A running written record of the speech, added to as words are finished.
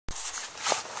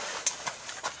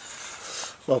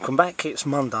Welcome back, it's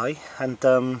Monday and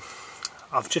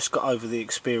I've just got over the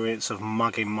experience of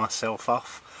mugging myself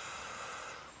off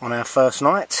on our first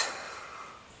night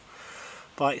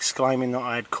by exclaiming that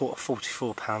I had caught a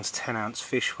 44 pounds 10 ounce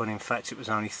fish when in fact it was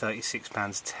only 36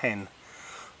 pounds 10.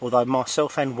 Although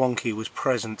myself and Wonky was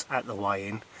present at the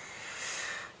weigh-in,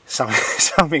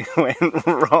 something went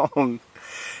wrong.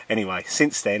 Anyway,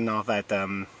 since then I've had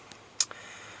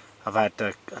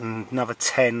another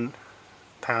 10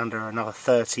 pounder, another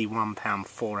 31 pound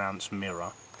 4 ounce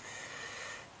mirror,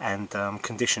 and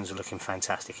conditions are looking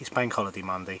fantastic. It's Bank Holiday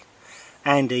Monday.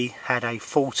 Andy had a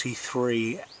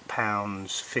 43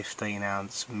 pounds 15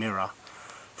 ounce mirror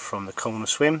from the corner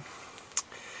swim.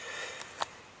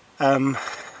 It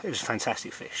was a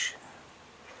fantastic fish.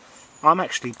 I'm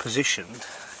actually positioned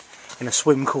in a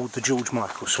swim called the George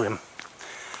Michael swim,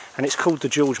 and it's called the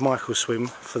George Michael swim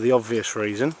for the obvious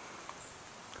reason.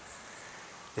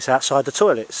 It's outside the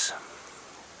toilets.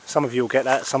 Some of you will get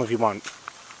that, some of you won't.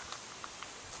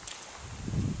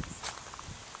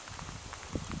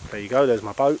 There you go, there's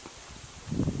my boat.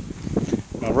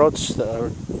 My rods that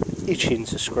are itching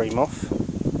to scream off.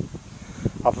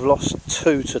 I've lost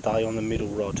two today on the middle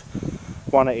rod.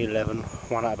 One at 11,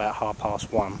 one at about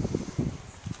 1:30.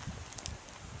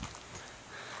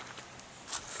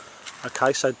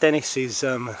 Okay, so Dennis is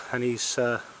and his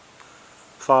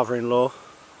father-in-law,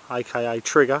 aka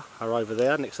Trigger, are over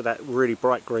there next to that really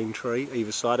bright green tree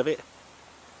either side of it.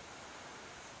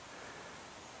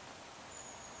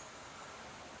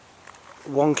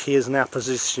 Wonky is now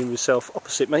positioning himself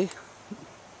opposite me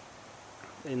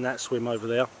in that swim over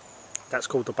there. That's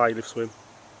called the bailiff swim.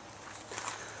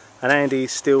 And Andy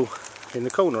is still in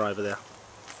the corner over there.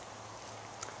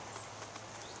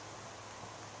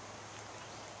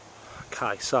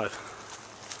 Okay, so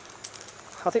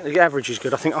I think the average is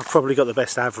good. I think I've probably got the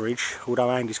best average, although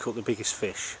Andy's caught the biggest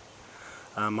fish.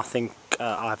 I think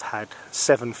I've had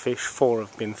 7 fish, 4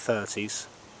 have been 30s,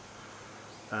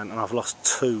 and I've lost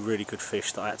 2 really good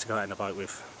fish that I had to go out in the boat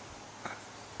with.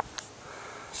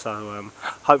 So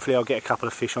hopefully I'll get a couple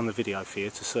of fish on the video for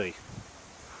you to see. I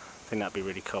think that'd be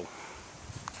really cool.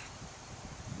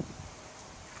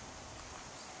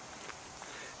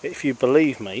 If you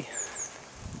believe me,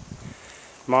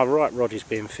 my right rod is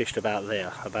being fished about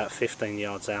there, about 15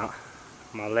 yards out.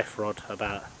 My left rod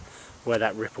about where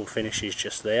that ripple finishes,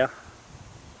 just there.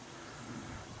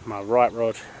 My right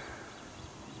rod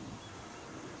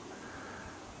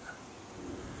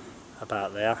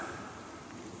about there.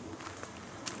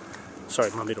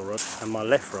 Sorry, my middle rod. And my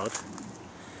left rod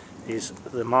is,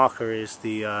 the marker is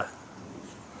the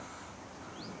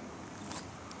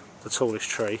tallest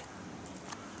tree,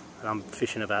 and I'm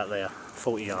fishing about there,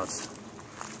 40 yards.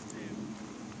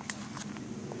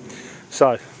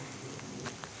 So,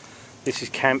 this is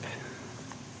camp.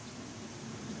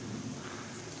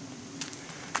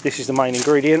 This is the main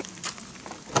ingredient.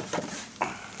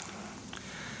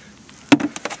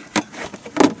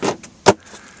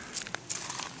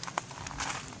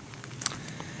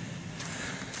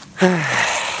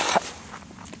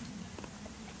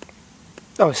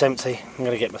 Oh, it's empty. I'm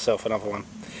going to get myself another one.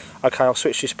 Okay, I'll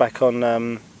switch this back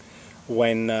on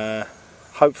when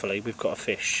hopefully we've got a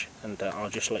fish, and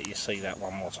I'll just let you see that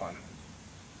one more time.